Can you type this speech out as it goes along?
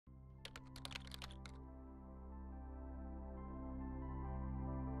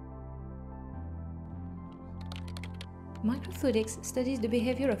Microfluidics studies the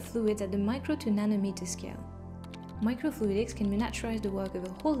behavior of fluids at the micro to nanometer scale. Microfluidics can miniaturize the work of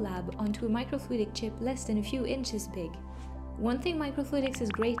a whole lab onto a microfluidic chip less than a few inches big. One thing microfluidics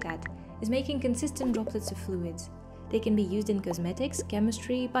is great at is making consistent droplets of fluids. They can be used in cosmetics,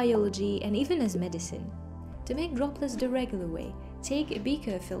 chemistry, biology, and even as medicine. To make droplets the regular way, take a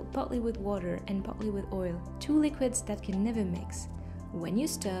beaker filled partly with water and partly with oil, two liquids that can never mix. When you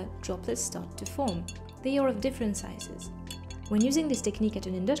stir, droplets start to form. They are of different sizes. When using this technique at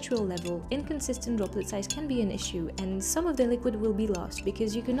an industrial level, inconsistent droplet size can be an issue, and some of the liquid will be lost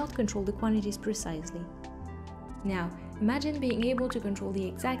because you cannot control the quantities precisely. Now, imagine being able to control the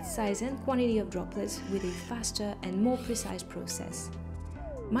exact size and quantity of droplets with a faster and more precise process.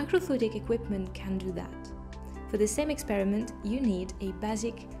 Microfluidic equipment can do that. For the same experiment, you need a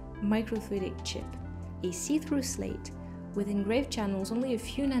basic microfluidic chip, a see-through slate with engraved channels only a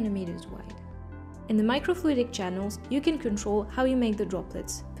few nanometers wide. In the microfluidic channels, you can control how you make the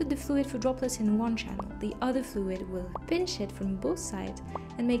droplets. Put the fluid for droplets in one channel, the other fluid will pinch it from both sides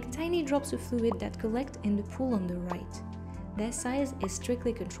and make tiny drops of fluid that collect in the pool on the right. Their size is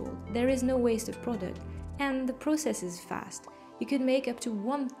strictly controlled, there is no waste of product, and the process is fast. You can make up to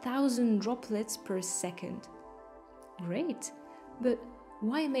 1000 droplets per second. Great! But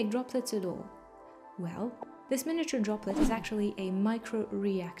why make droplets at all? Well, this miniature droplet is actually a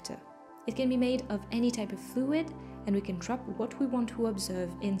microreactor. It can be made of any type of fluid, and we can trap what we want to observe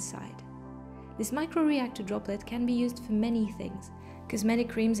inside. This microreactor droplet can be used for many things: cosmetic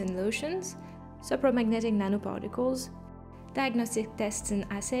creams and lotions, supramagnetic nanoparticles, diagnostic tests and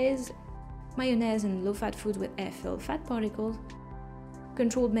assays, mayonnaise and low-fat food with air-filled fat particles,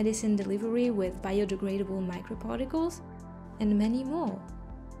 controlled medicine delivery with biodegradable microparticles, and many more.